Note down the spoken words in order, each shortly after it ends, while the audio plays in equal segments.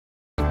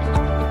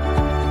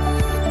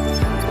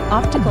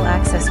Optical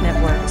access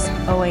networks,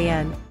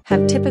 OAN,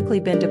 have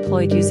typically been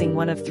deployed using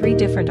one of three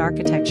different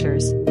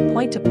architectures: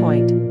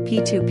 point-to-point,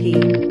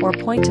 P2P, or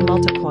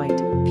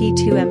point-to-multipoint,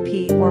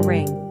 P2MP or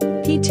ring.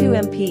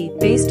 P2MP,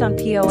 based on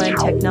PON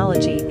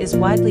technology, is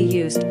widely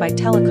used by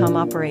telecom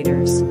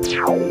operators.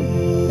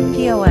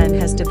 PON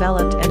has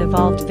developed and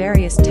evolved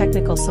various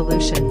technical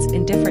solutions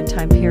in different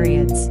time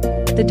periods.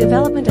 The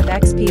development of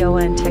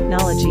XPON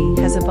technology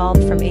has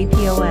evolved from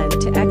APON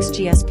to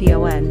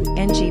XGS-PON,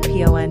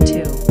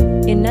 NG-PON2.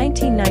 In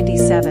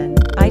 1997,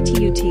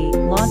 ITUT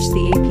launched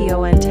the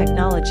APON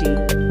technology,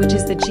 which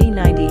is the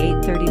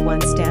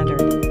G9831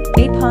 standard.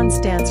 APON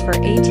stands for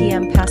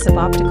ATM Passive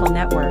Optical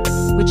Network,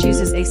 which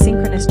uses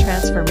asynchronous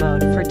transfer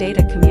mode for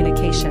data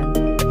communication.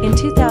 In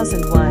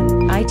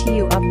 2001,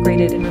 ITU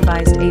upgraded and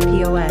revised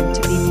APON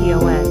to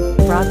BPON,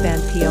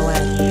 broadband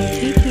PON.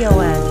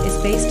 BPON is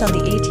based on the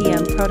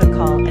ATM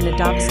protocol and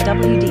adopts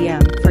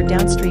WDM for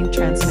downstream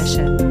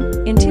transmission.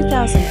 In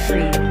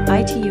 2003,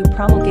 ITU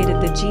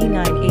promulgated the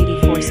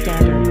G984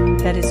 standard,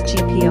 that is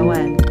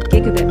GPON,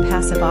 Gigabit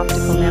Passive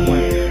Optical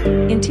Network.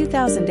 In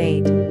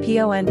 2008,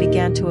 PON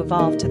began to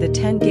evolve to the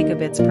 10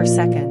 gigabits per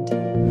second.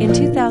 In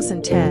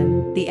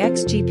 2010, the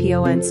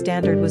XGPON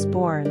standard was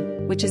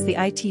born, which is the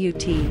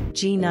ITUT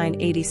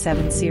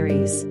G987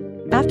 series.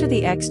 After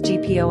the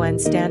XGPON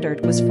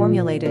standard was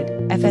formulated,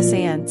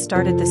 FSAN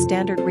started the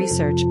standard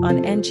research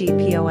on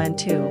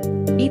NG-PON2.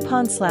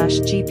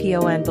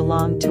 EPON/GPON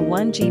belonged to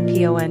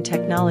 1G-PON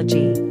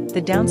technology.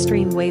 The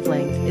downstream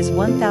wavelength is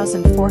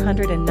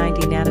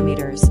 1490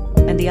 nanometers,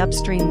 and the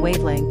upstream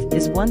wavelength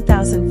is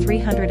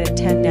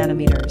 1310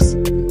 nanometers.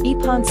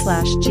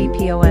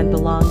 EPON/GPON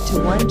belonged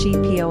to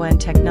 1G-PON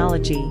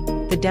technology.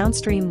 The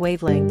downstream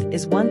wavelength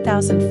is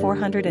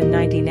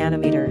 1490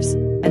 nanometers,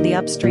 and the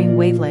upstream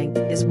wavelength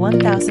is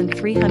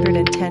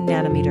 1310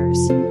 nanometers.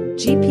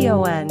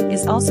 GPON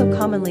is also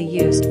commonly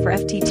used for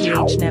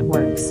FTTH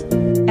networks.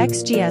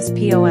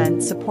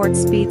 XGS-PON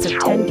supports speeds of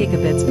 10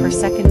 gigabits per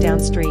second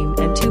downstream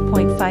and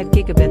 2.5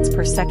 gigabits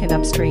per second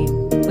upstream,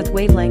 with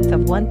wavelength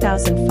of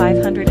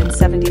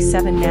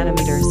 1577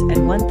 nanometers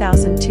and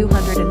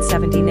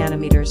 1270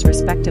 nanometers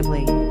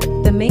respectively.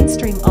 The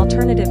mainstream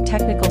alternative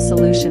technical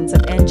solutions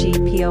of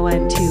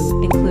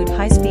NG-PON2 include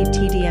high-speed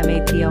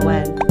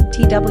TDM-APON,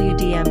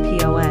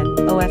 TWDM-PON,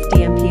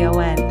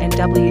 OFDM-PON, and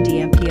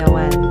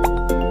WDM-PON.